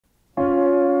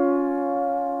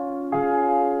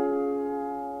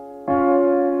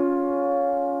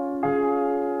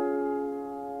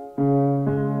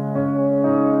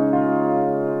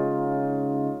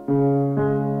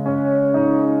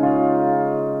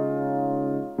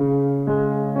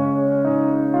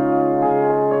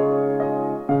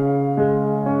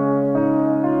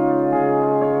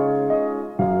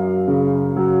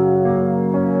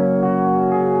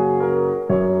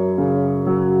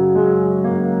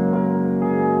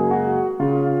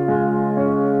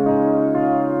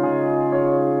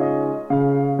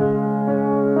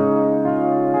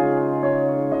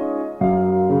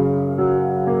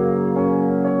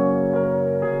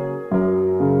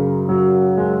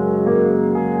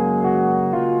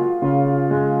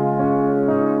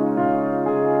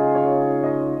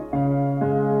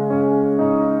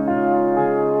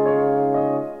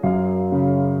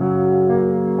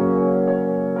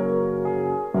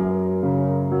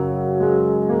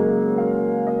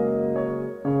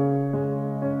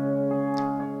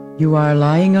You are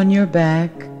lying on your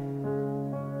back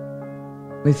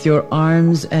with your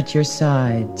arms at your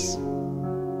sides,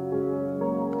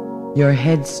 your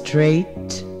head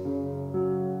straight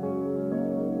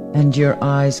and your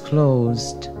eyes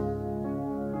closed.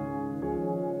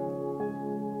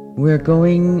 We're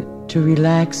going to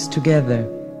relax together.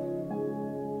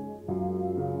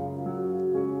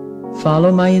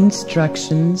 Follow my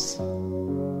instructions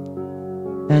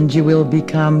and you will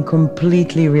become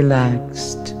completely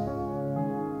relaxed.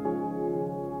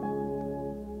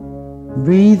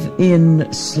 Breathe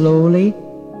in slowly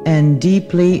and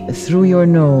deeply through your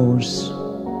nose.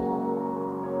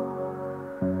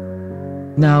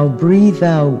 Now breathe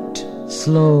out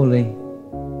slowly.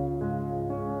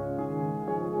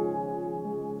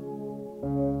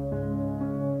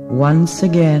 Once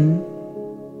again,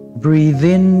 breathe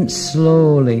in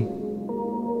slowly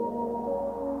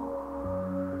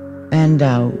and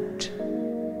out.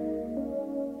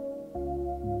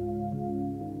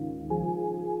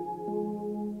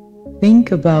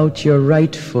 Think about your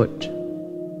right foot.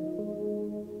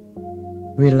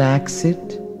 Relax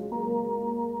it.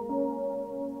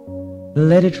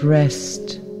 Let it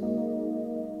rest.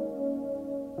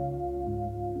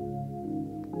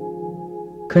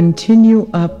 Continue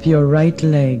up your right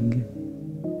leg,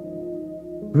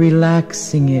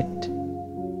 relaxing it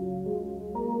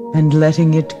and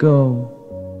letting it go.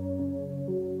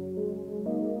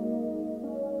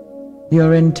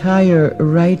 Your entire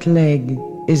right leg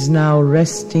is now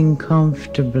resting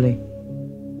comfortably,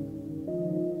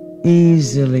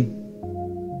 easily.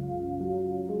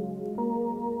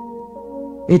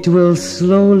 It will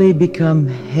slowly become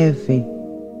heavy,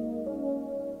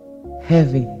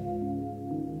 heavy,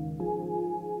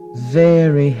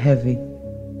 very heavy.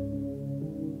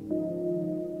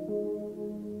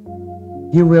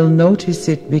 You will notice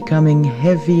it becoming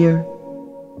heavier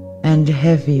and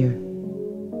heavier.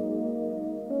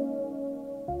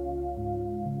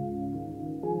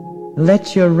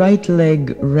 Let your right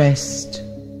leg rest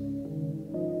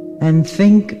and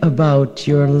think about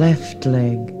your left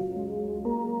leg.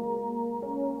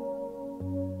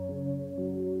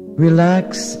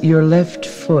 Relax your left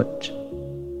foot.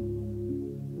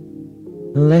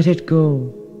 Let it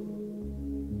go.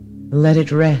 Let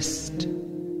it rest.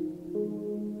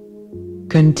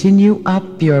 Continue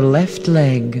up your left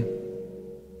leg.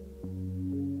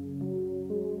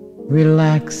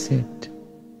 Relax it.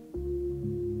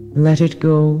 Let it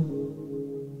go.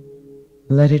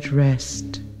 Let it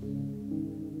rest.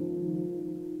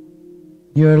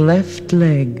 Your left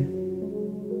leg,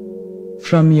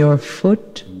 from your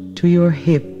foot to your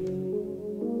hip,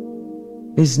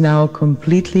 is now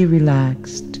completely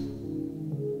relaxed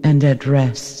and at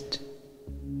rest.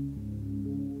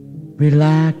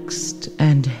 Relaxed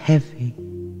and heavy,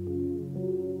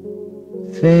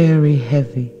 very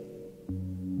heavy,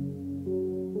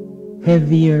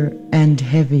 heavier and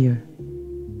heavier.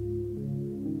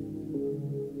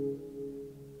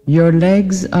 Your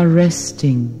legs are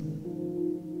resting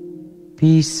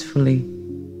peacefully,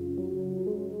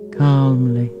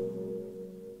 calmly.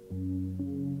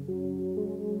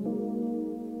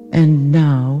 And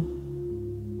now,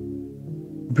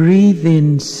 breathe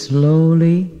in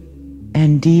slowly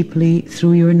and deeply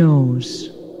through your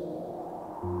nose.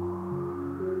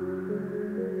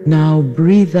 Now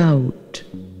breathe out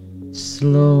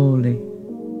slowly,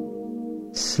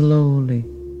 slowly,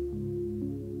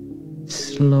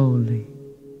 slowly.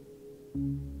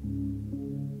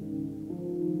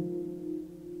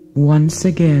 Once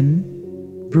again,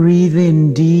 breathe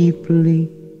in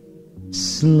deeply,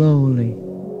 slowly.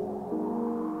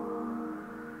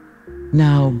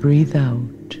 Now breathe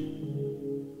out.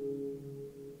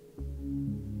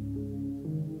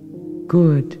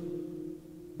 Good.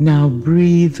 Now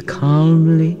breathe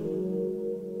calmly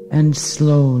and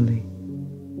slowly.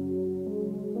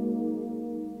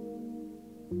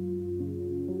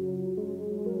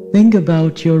 Think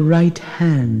about your right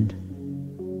hand.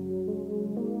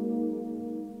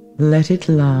 Let it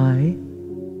lie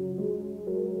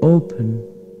open.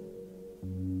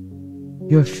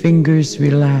 Your fingers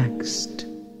relaxed.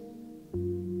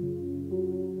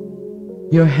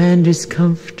 Your hand is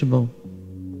comfortable,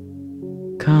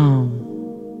 calm,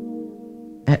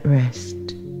 at rest.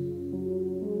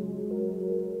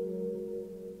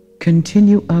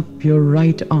 Continue up your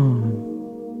right arm.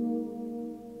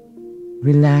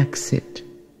 Relax it.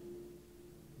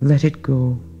 Let it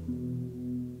go.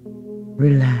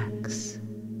 Relax.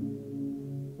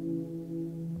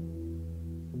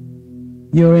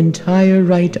 Your entire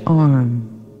right arm,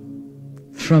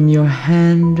 from your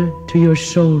hand to your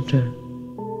shoulder,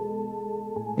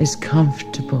 is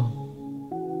comfortable,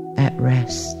 at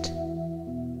rest.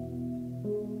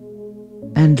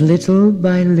 and little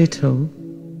by little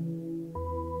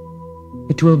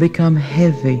it will become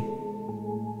heavy,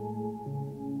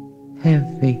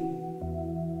 heavy,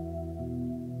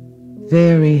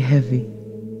 very heavy.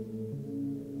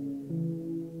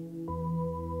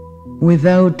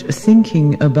 Without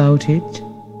thinking about it,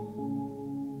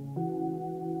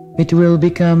 it will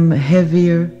become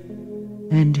heavier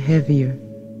and heavier.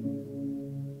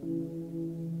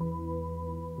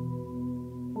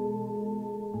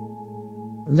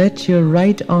 Let your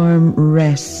right arm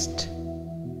rest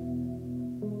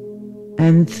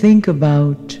and think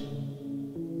about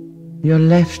your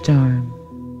left arm.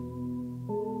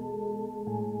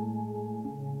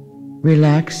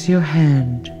 Relax your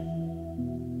hand.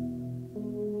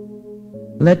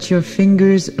 Let your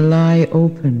fingers lie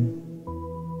open.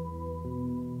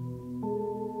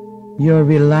 Your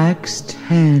relaxed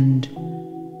hand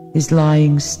is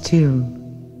lying still,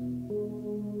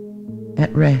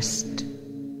 at rest.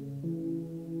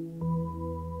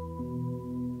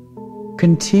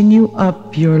 Continue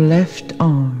up your left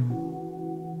arm.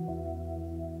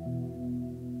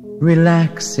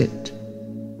 Relax it.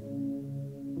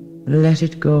 Let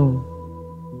it go.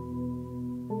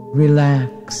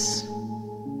 Relax.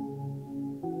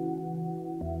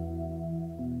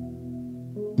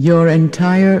 Your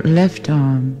entire left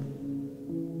arm,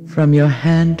 from your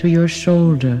hand to your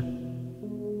shoulder,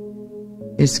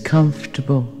 is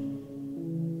comfortable,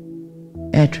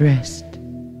 at rest.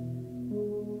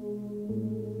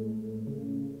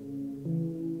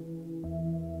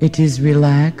 It is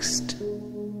relaxed,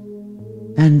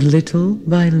 and little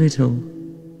by little,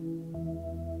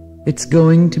 it's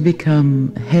going to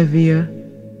become heavier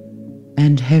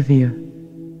and heavier.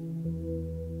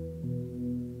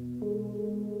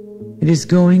 It is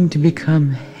going to become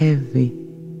heavy,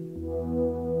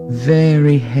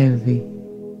 very heavy,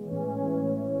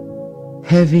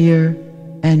 heavier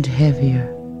and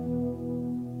heavier.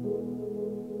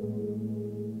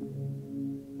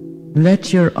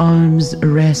 Let your arms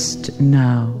rest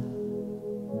now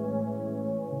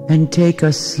and take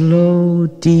a slow,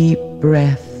 deep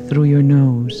breath through your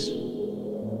nose.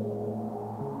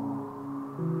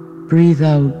 Breathe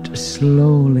out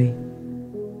slowly,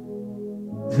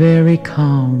 very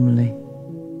calmly.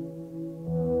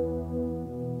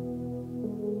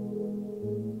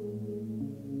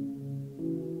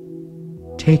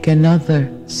 Take another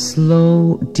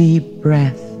slow, deep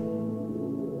breath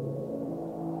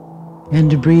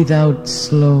and breathe out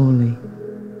slowly.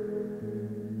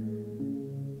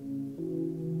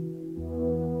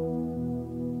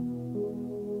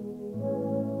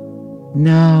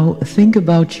 Now think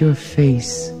about your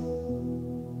face.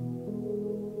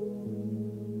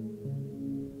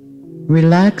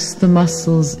 Relax the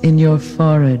muscles in your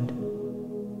forehead,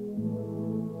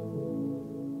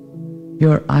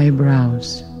 your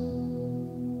eyebrows,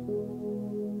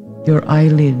 your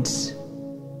eyelids,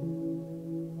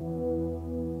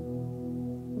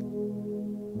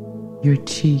 your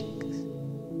cheeks,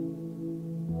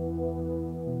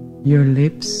 your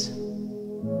lips,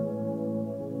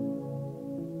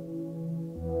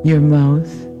 your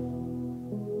mouth,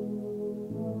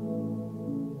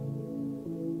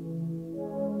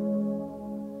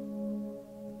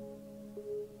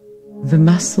 the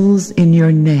muscles in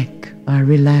your neck are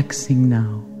relaxing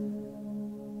now.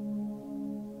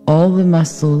 All the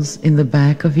muscles in the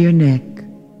back of your neck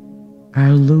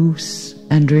are loose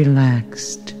and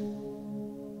relaxed.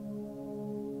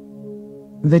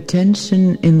 The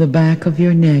tension in the back of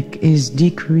your neck is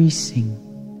decreasing,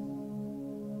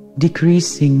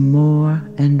 decreasing more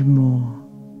and more.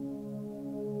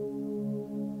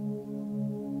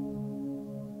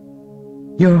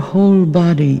 Your whole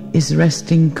body is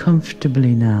resting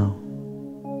comfortably now,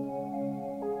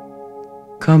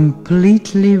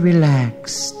 completely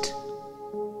relaxed,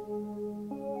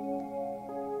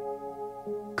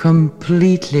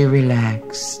 completely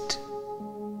relaxed.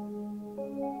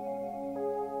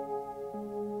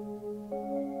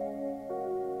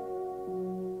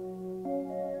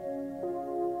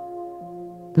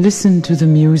 Listen to the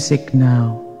music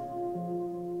now.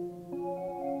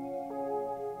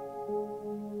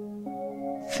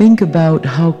 Think about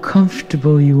how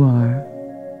comfortable you are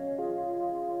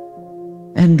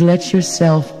and let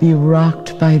yourself be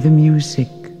rocked by the music.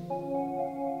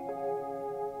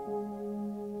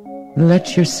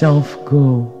 Let yourself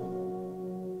go.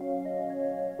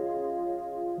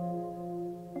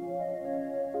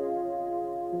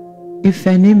 If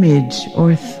an image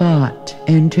or thought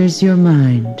enters your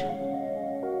mind,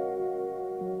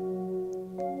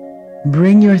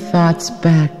 bring your thoughts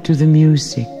back to the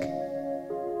music.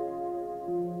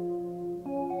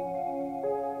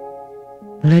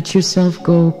 Let yourself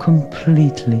go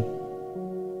completely.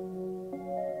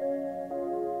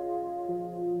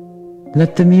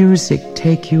 Let the music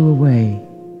take you away.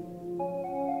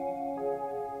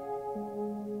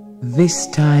 This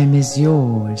time is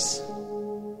yours.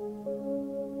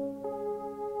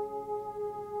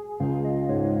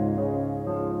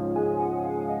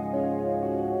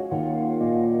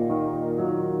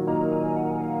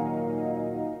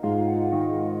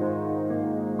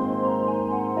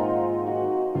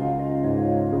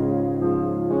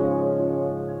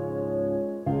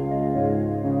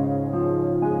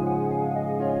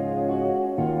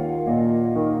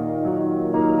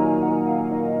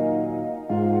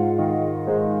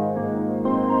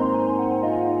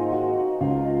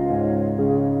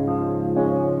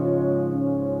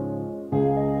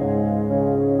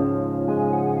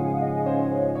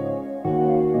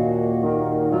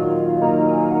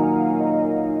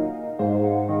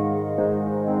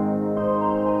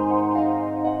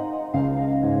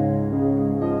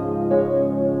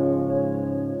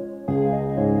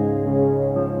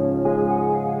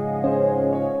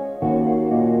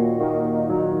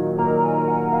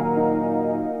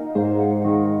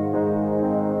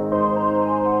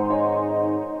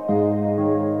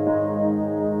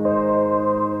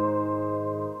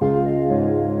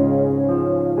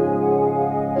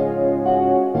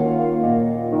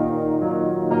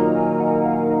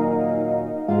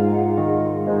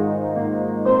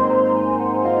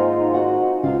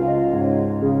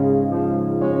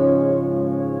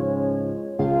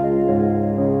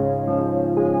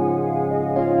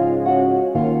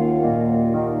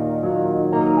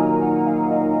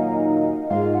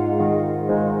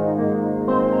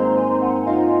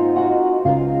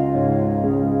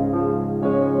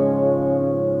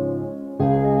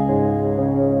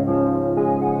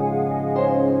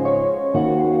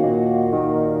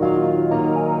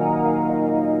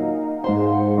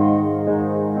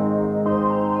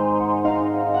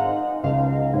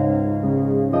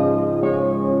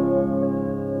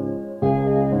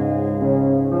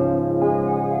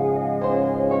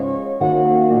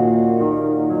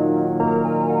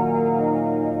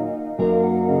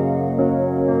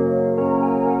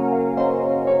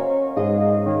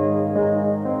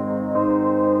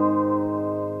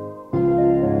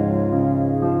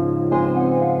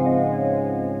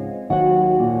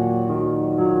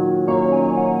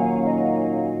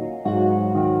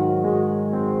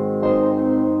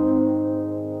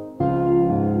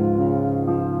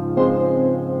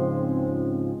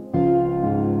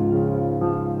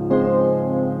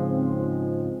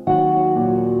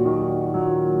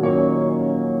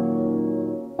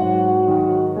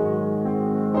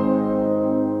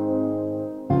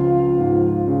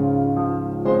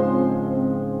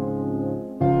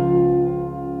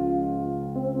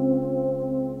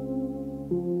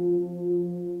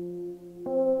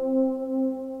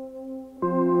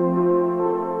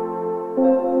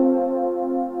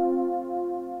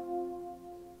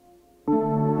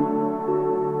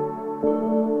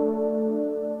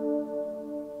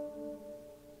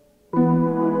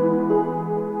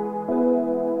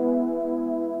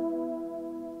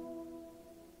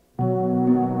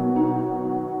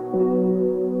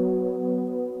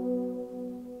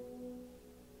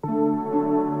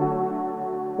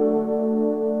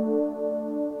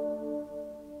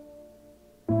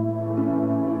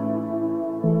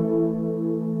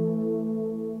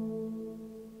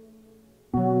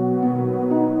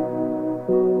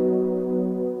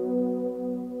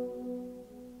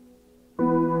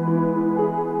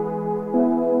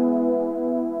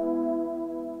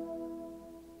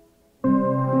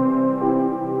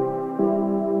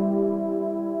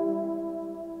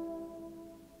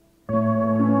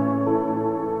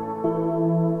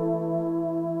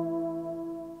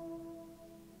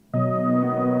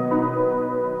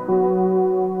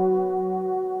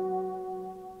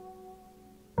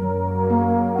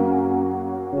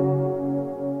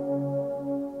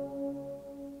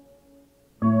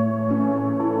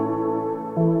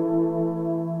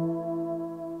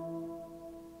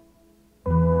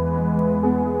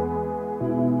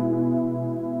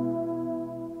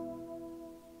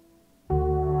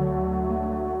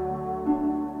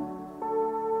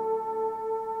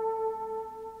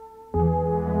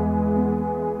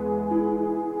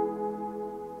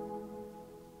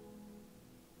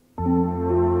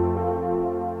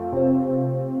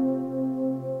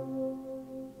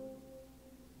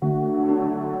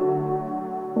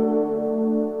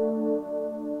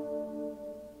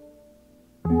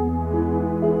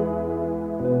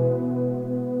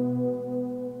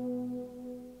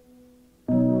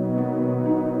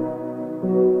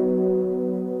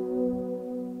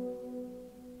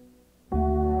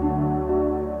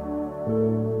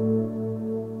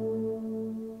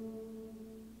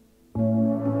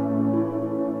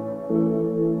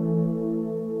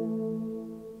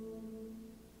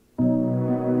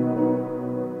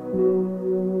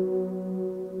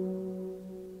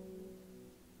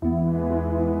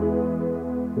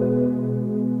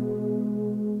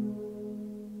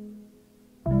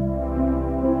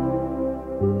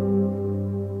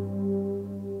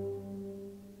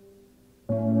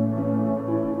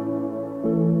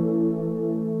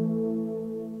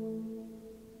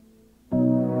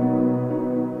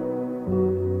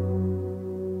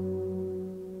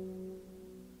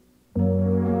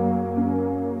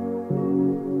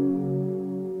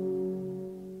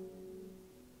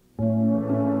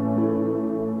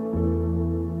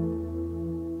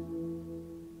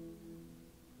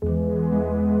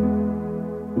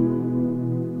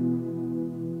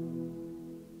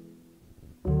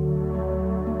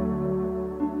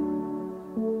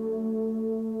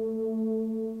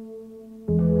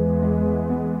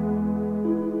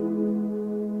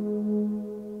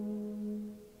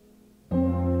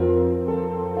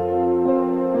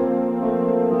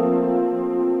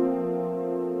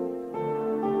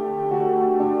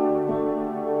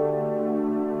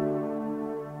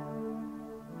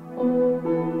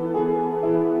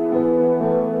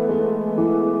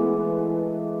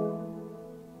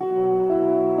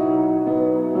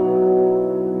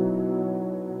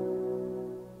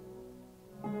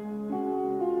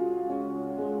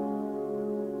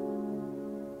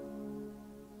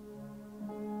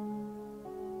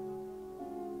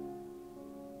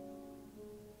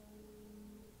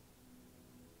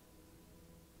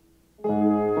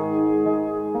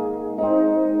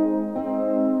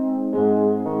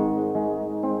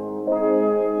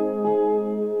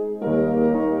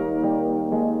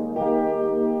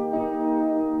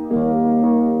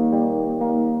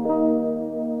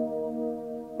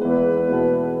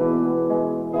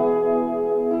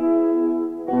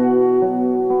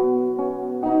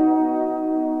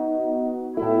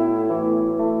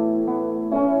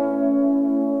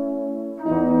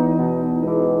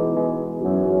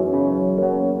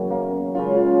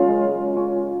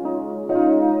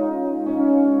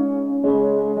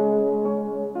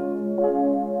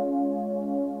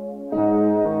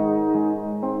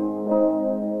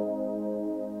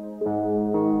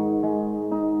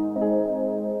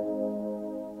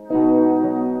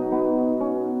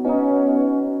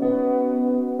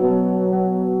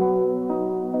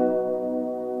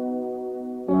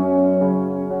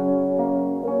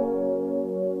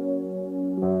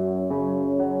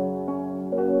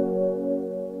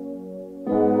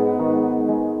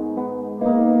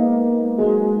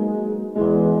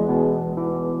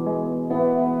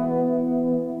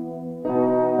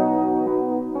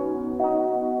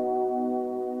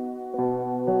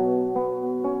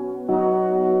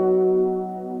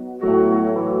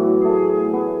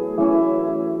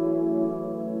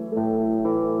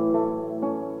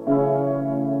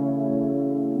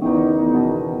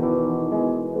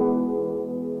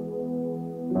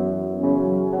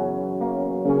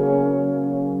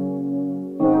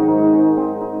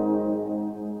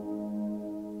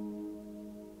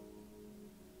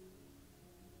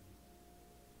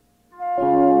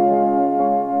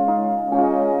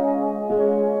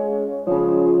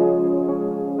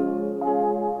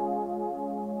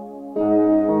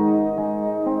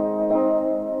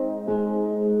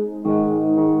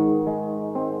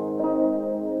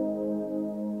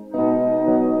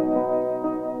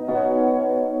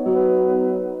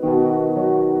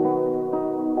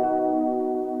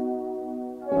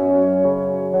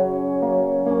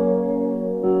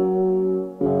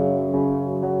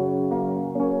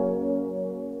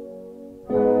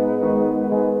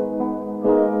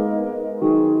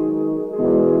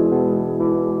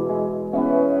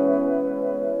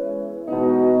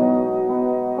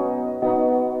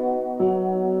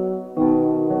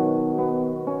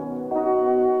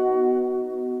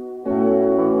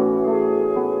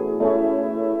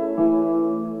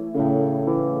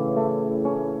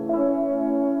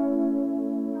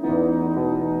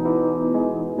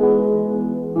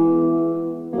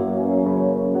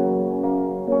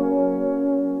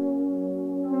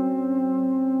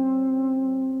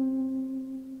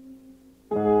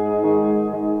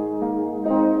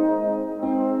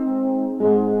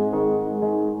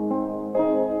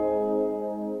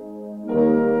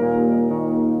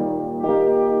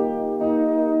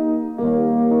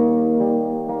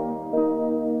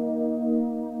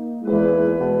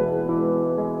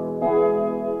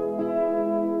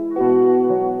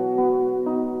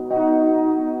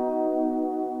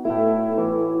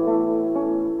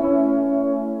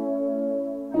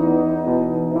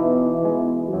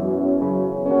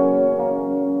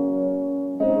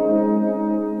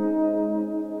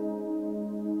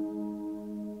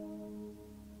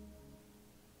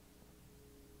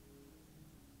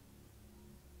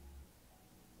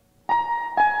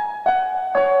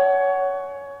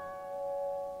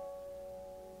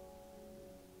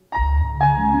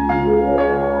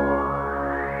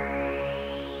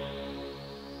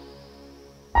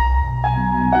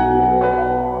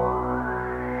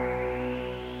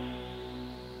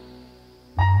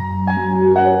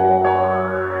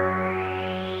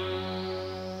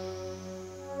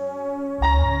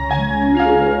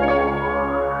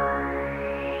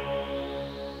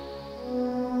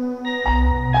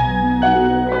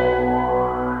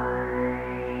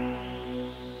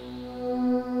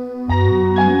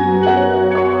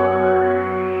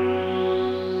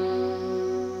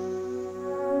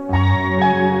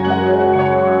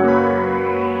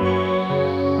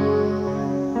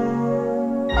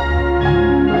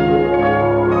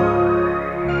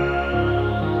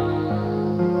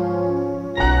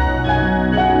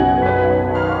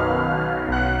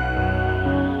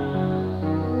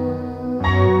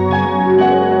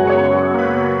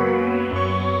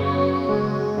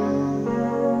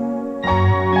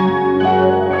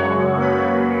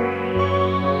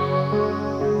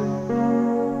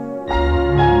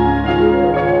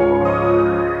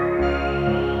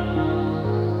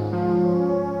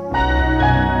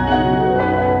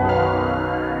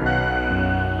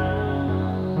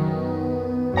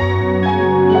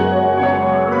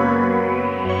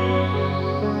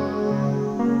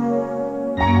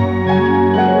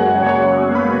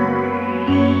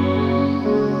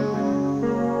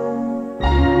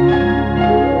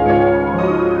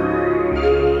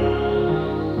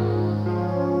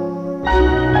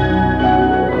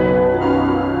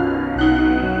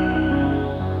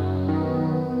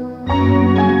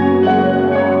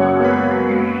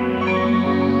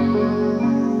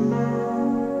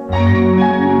 you.